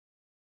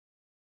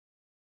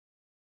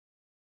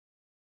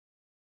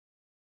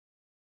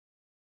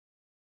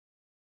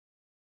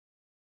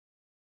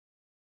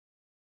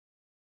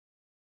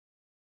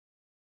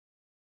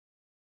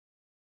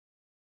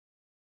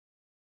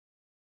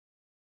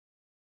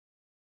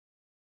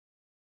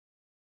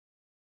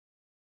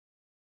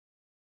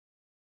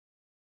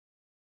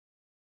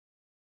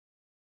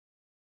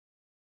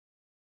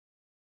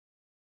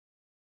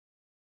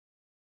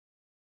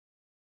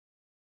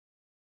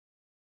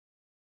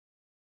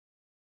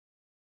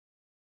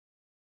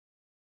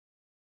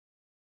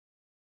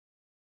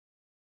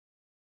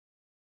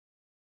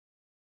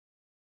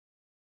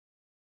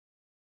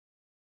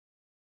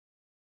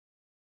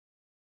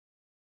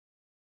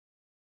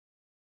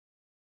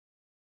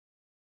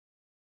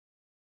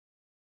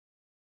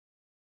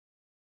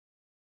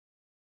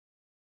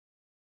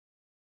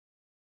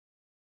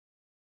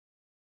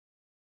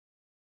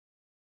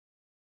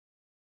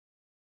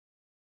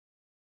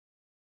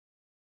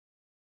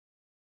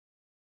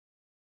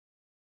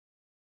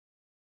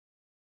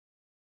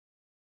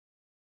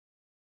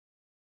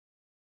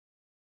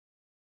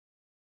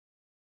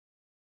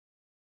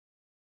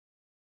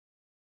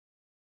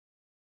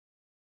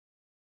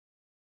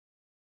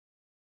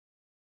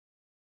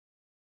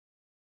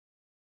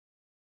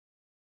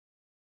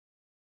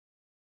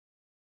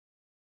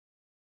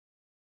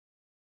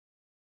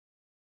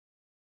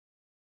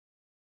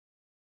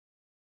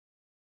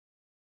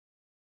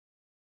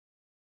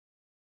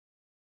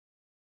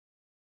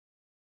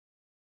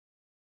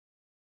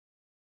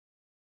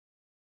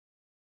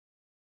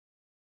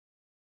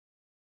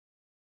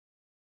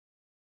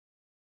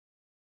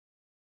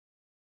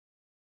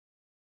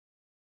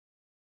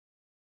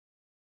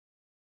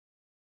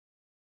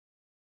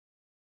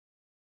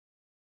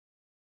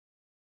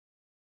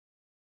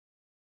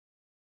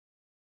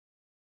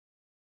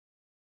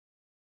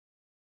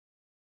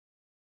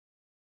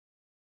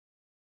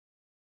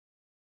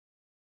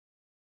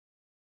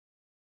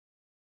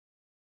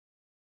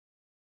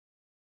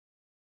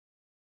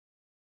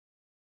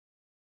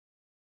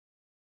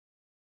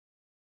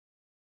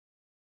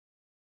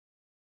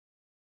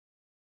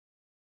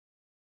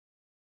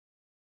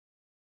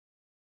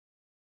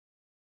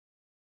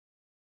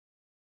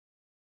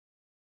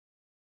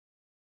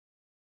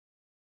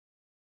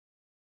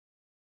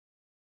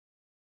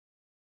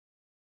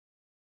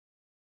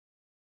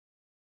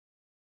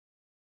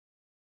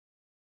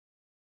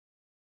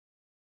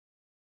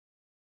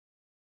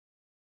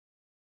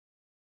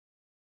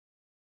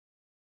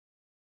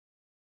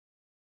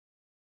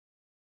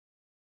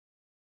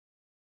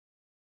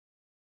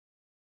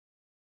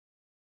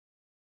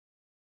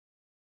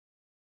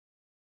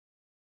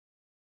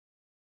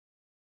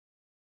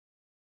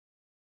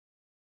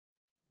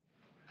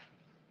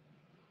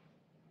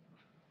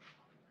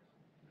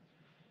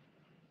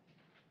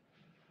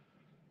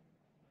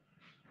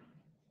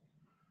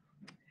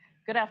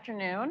Good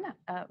afternoon,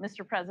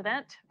 Mr.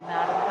 President,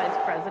 Madam Vice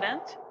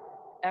President,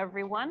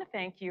 everyone.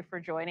 Thank you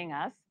for joining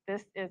us.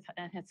 This is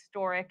an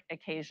historic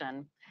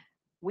occasion.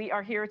 We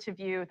are here to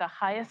view the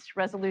highest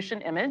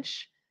resolution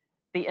image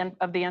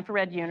of the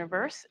infrared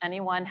universe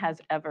anyone has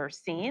ever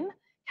seen,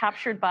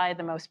 captured by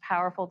the most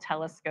powerful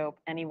telescope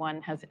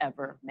anyone has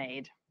ever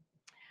made.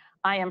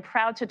 I am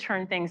proud to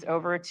turn things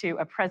over to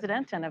a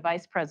president and a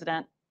vice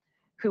president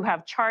who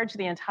have charged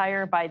the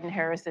entire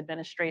Biden-Harris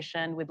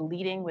administration with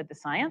leading with the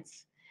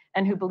science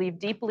and who believe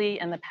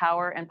deeply in the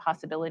power and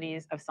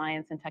possibilities of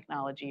science and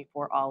technology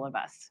for all of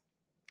us.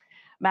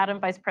 Madam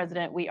Vice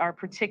President, we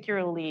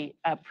particularly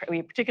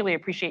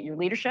appreciate your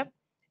leadership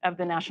of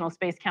the National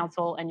Space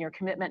Council and your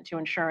commitment to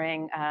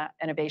ensuring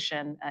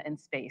innovation in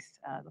space.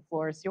 The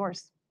floor is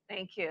yours.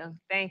 Thank you.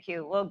 Thank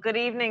you. Well, good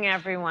evening,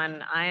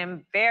 everyone. I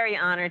am very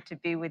honored to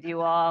be with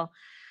you all.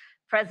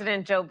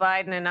 President Joe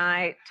Biden and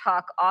I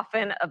talk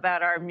often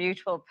about our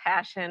mutual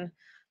passion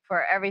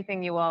for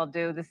everything you all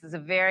do. This is a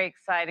very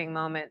exciting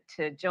moment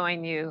to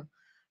join you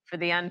for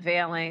the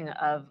unveiling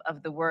of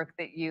the work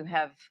that you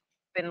have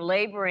been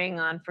laboring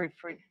on for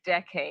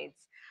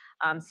decades.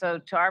 So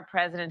to our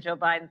President Joe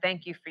Biden,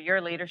 thank you for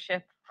your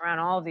leadership around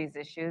all of these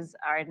issues.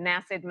 Our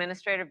NASA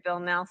Administrator Bill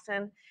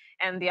Nelson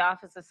and the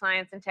Office of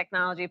Science and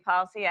Technology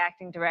Policy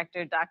Acting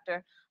Director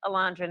Dr.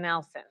 Alondra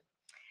Nelson.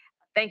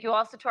 Thank you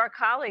also to our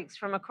colleagues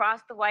from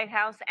across the White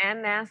House and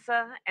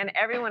NASA and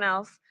everyone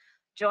else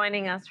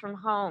joining us from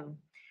home.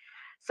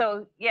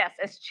 So yes,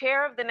 as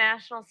chair of the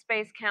National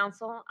Space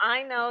Council,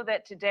 I know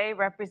that today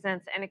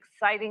represents an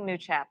exciting new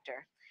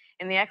chapter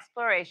in the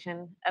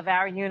exploration of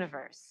our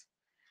universe.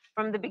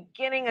 From the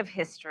beginning of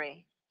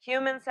history,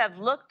 humans have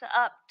looked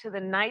up to the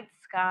night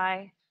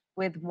sky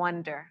with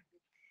wonder.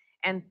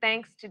 And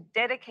thanks to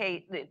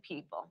dedicated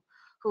people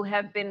who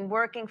have been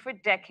working for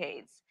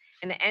decades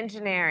in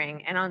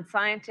engineering and on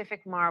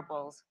scientific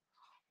marvels,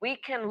 we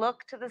can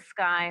look to the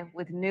sky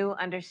with new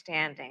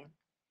understanding.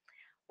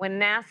 When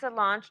NASA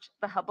launched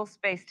the Hubble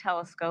Space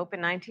Telescope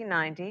in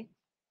 1990,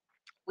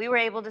 we were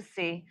able to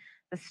see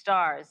the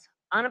stars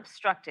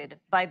unobstructed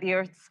by the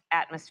Earth's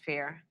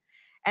atmosphere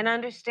and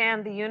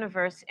understand the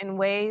universe in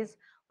ways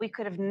we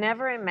could have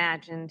never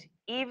imagined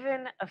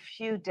even a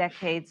few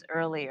decades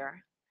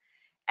earlier.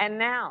 And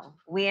now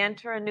we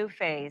enter a new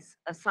phase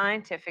of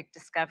scientific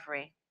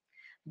discovery.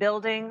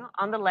 Building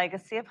on the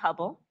legacy of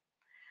Hubble,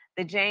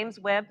 the James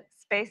Webb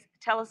Space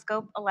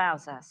Telescope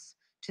allows us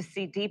to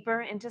see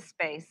deeper into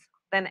space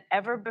than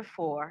ever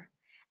before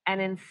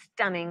and in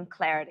stunning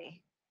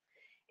clarity.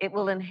 It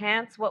will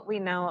enhance what we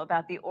know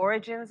about the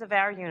origins of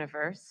our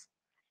universe,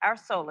 our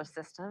solar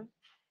system,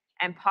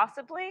 and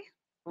possibly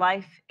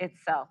life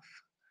itself.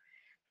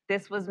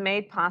 This was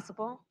made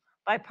possible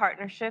by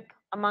partnership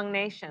among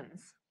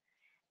nations,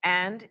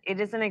 and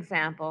it is an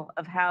example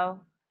of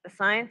how the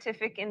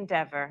scientific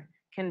endeavor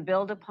can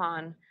build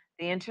upon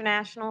the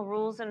international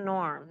rules and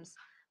norms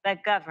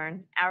that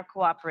govern our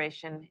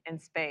cooperation in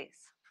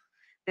space.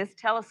 This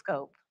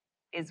telescope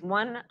is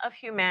one of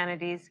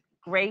humanity's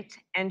great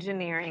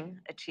engineering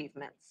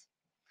achievements.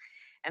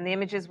 And the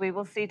images we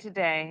will see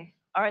today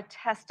are a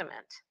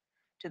testament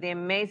to the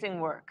amazing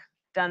work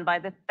done by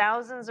the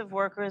thousands of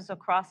workers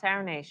across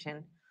our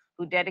nation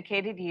who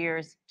dedicated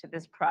years to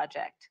this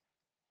project.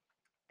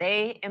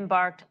 They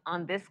embarked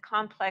on this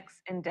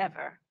complex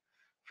endeavor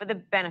for the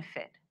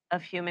benefit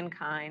of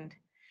humankind,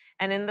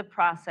 and in the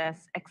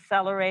process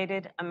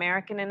accelerated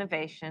American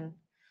innovation,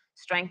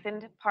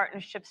 strengthened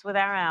partnerships with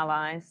our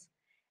allies,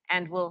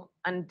 and will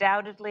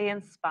undoubtedly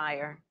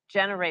inspire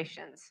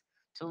generations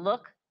to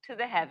look to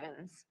the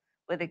heavens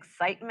with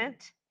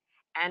excitement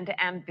and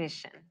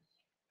ambition.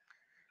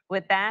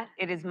 With that,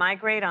 it is my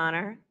great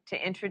honor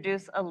to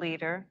introduce a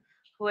leader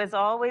who has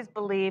always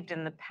believed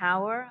in the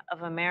power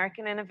of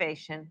American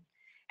innovation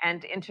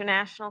and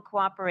international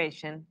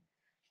cooperation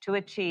to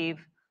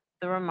achieve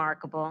the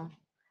remarkable,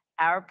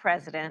 our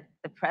president,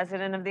 the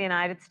President of the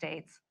United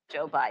States,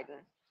 Joe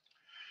Biden.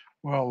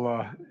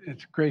 Well,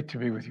 it's great to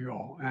be with you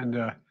all. And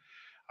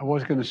I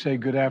was going to say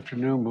good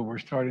afternoon, but we're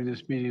starting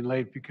this meeting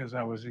late because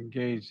I was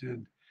engaged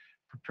in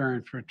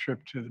preparing for a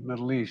trip to the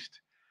Middle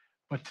East.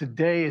 But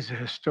today is a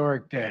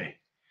historic day.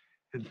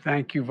 And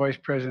thank you, Vice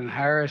President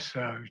Harris,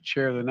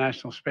 Chair of the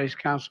National Space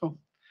Council.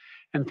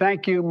 And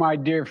thank you, my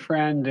dear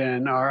friend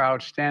and our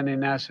outstanding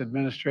NASA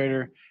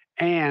Administrator,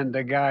 and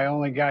the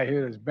only guy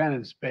here that's been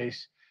in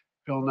space,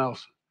 Bill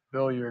Nelson.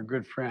 Bill, you're a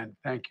good friend.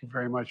 Thank you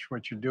very much for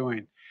what you're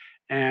doing.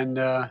 And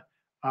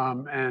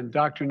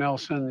Dr.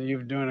 Nelson,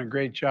 you're doing a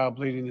great job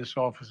leading this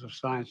Office of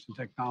Science and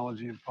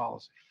Technology and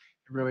Policy.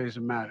 It really is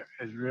a matter.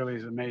 It really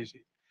is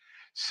amazing.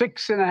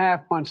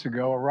 6.5 months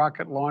ago, a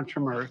rocket launched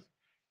from Earth,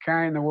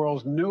 carrying the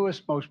world's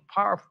newest, most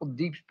powerful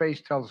deep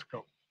space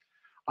telescope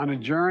on a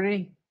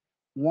journey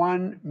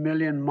 1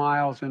 million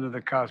miles into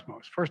the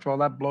cosmos. First of all,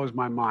 that blows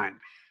my mind.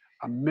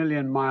 1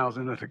 million miles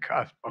into the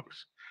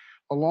cosmos.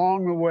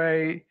 Along the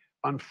way,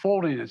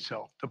 unfolding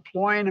itself,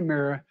 deploying a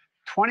mirror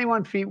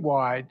 21 feet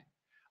wide,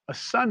 a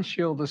sun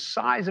shield the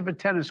size of a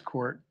tennis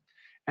court,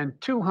 and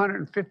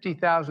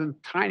 250,000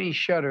 tiny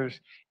shutters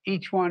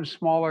each one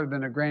smaller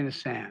than a grain of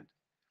sand.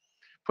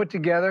 Put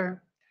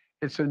together,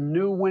 it's a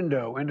new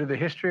window into the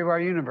history of our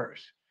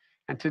universe.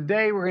 And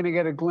today we're going to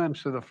get a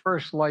glimpse of the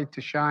first light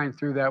to shine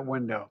through that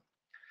window.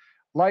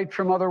 Light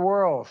from other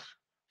worlds,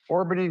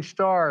 orbiting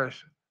stars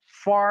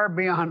far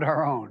beyond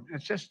our own.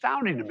 It's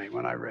astounding to me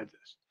when I read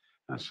this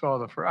and saw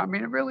the first. I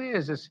mean, it really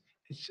is. It's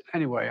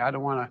anyway, I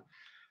don't want to,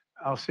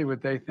 I'll see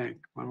what they think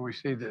when we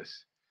see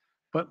this.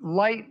 But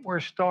light where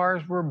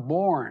stars were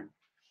born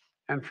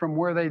and from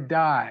where they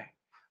die.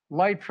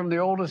 Light from the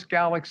oldest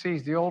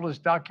galaxies, the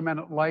oldest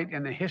documented light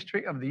in the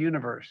history of the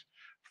universe,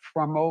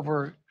 from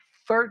over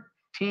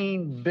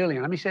 13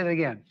 billion, let me say that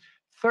again,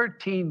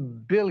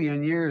 13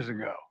 billion years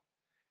ago.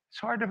 It's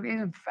hard to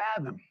even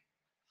fathom.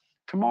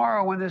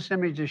 Tomorrow, when this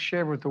image is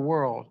shared with the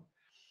world,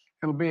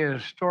 it'll be a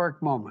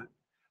historic moment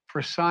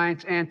for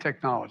science and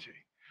technology,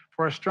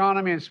 for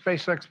astronomy and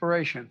space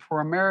exploration,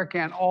 for America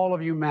and all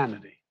of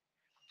humanity.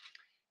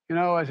 You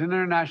know, as an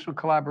international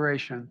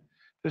collaboration,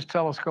 this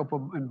telescope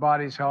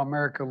embodies how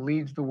America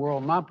leads the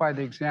world, not by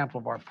the example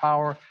of our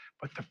power,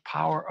 but the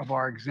power of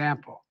our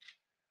example.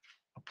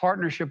 A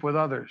partnership with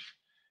others.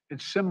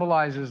 It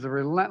symbolizes the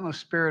relentless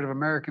spirit of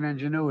American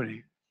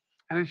ingenuity.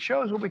 And it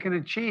shows what we can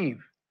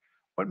achieve,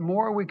 what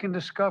more we can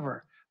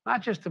discover,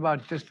 not just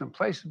about distant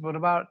places, but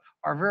about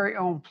our very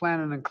own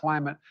planet and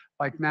climate,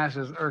 like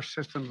NASA's Earth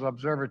Systems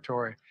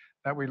Observatory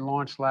that we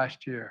launched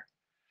last year.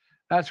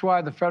 That's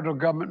why the federal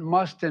government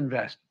must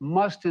invest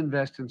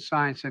in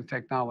science and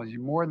technology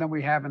more than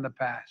we have in the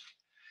past.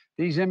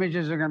 These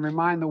images are going to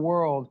remind the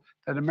world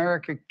that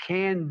America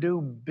can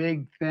do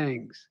big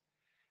things.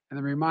 And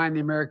they remind the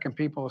American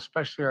people,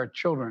 especially our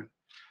children,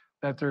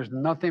 that there's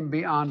nothing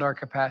beyond our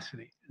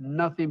capacity,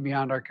 nothing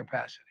beyond our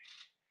capacity.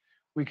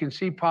 We can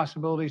see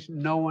possibilities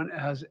no one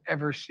has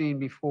ever seen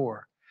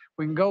before.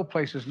 We can go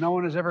places no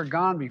one has ever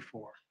gone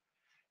before.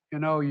 You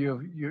know,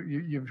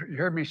 you've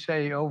heard me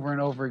say over and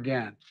over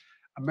again,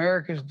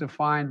 America is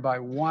defined by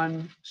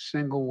one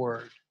single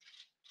word: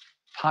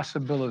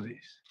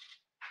 possibilities.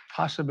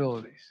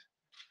 Possibilities.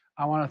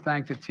 I want to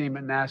thank the team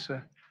at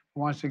NASA for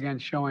once again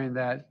showing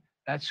that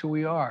that's who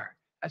we are.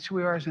 That's who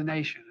we are as a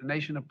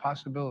nation of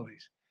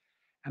possibilities.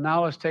 And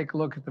now let's take a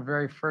look at the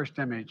very first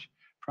image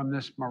from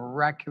this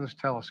miraculous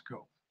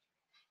telescope.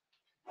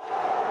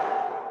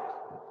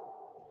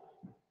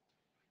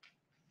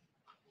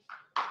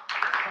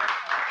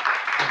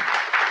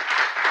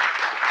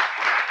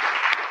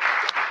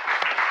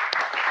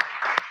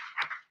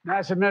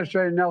 NASA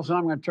Administrator Nelson,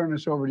 I'm going to turn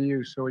this over to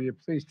you. So will you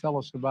please tell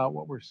us about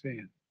what we're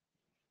seeing?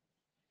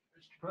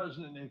 Mr.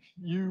 President, if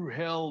you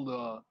held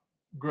a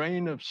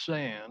grain of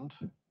sand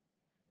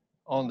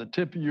on the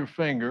tip of your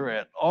finger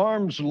at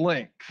arm's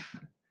length,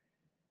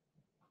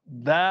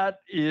 that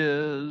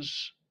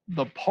is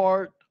the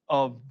part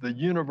of the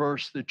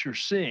universe that you're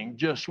seeing,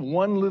 just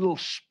one little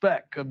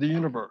speck of the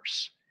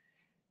universe.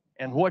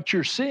 And what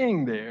you're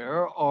seeing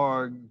there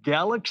are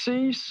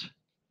galaxies.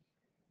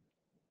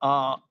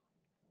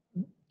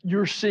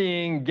 You're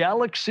seeing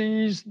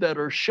galaxies that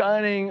are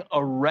shining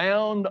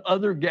around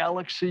other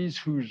galaxies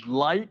whose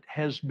light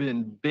has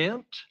been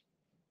bent.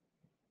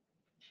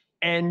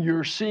 And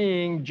you're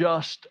seeing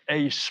just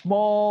a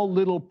small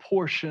little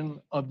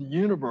portion of the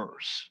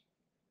universe.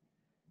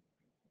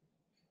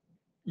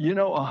 You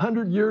know,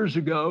 100 years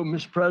ago,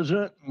 Mr.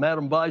 President,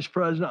 Madam Vice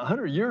President,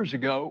 100 years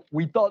ago,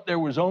 we thought there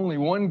was only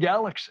one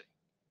galaxy.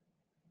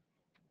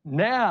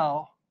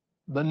 Now,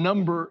 the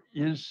number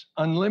is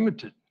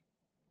unlimited.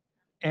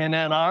 And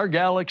in our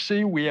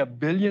galaxy, we have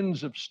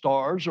billions of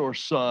stars or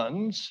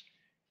suns,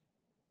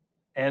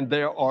 and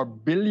there are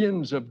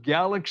billions of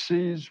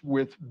galaxies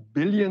with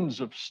billions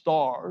of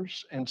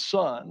stars and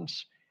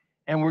suns.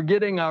 And we're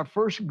getting our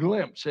first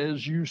glimpse.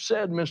 As you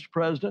said, Mr.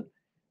 President,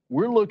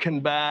 we're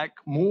looking back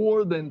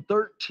more than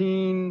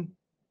 13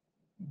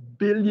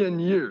 billion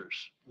years.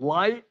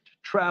 Light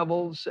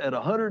travels at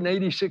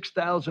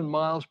 186,000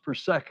 miles per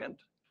second.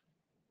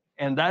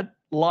 And that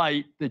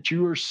light that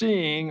you are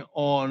seeing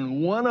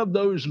on one of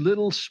those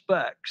little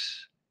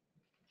specks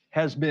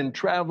has been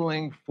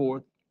traveling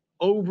for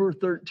over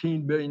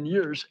 13 billion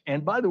years.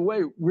 And by the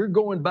way, we're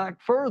going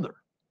back further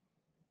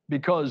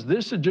because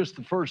this is just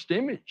the first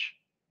image.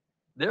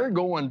 They're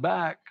going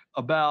back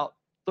about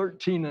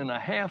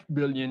 13.5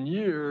 billion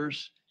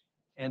years.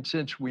 And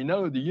since we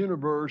know the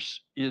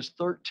universe is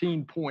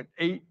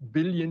 13.8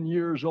 billion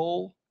years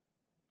old,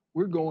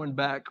 we're going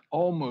back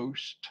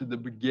almost to the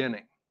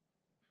beginning.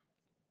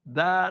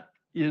 That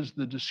is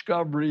the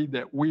discovery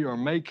that we are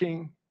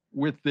making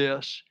with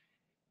this.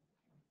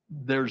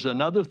 There's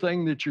another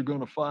thing that you're going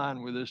to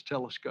find with this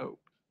telescope.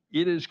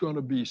 It is going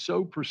to be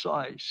so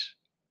precise,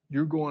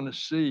 you're going to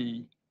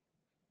see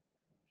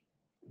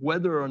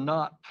whether or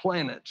not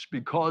planets,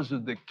 because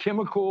of the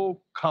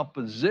chemical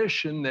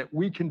composition that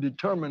we can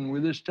determine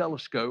with this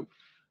telescope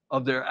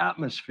of their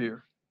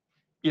atmosphere,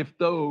 if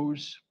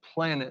those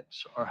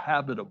planets are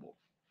habitable.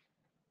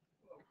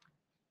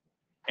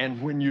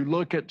 And when you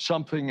look at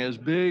something as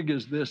big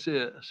as this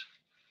is,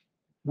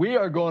 we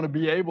are going to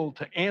be able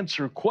to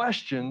answer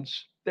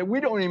questions that we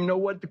don't even know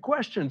what the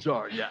questions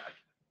are yet.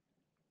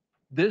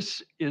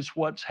 This is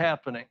what's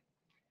happening.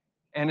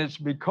 And it's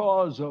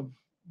because of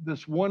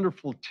this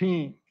wonderful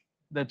team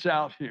that's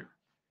out here.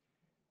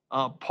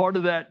 Part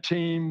of that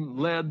team,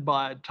 led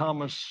by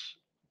Thomas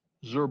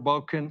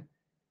Zurbuchen,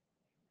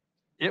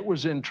 it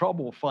was in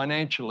trouble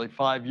financially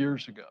 5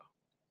 years ago.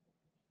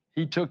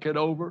 He took it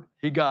over.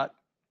 He got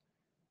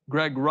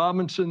Greg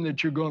Robinson,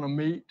 that you're going to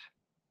meet,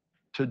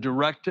 to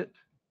direct it.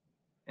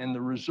 And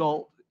the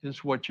result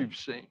is what you've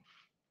seen.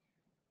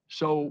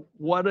 So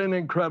what an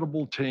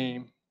incredible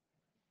team,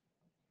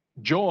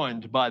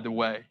 joined, by the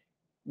way,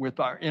 with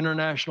our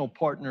international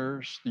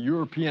partners, the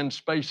European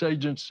Space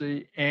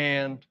Agency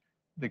and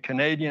the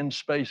Canadian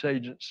Space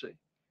Agency.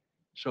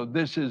 So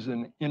this is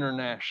an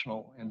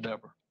international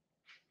endeavor.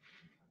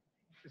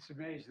 It's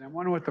amazing. I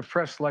wonder what the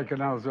press like in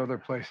those other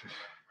places.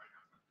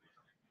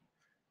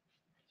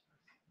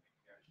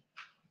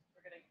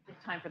 We're going to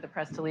give time for the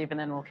press to leave, and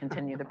then we'll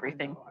continue the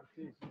briefing.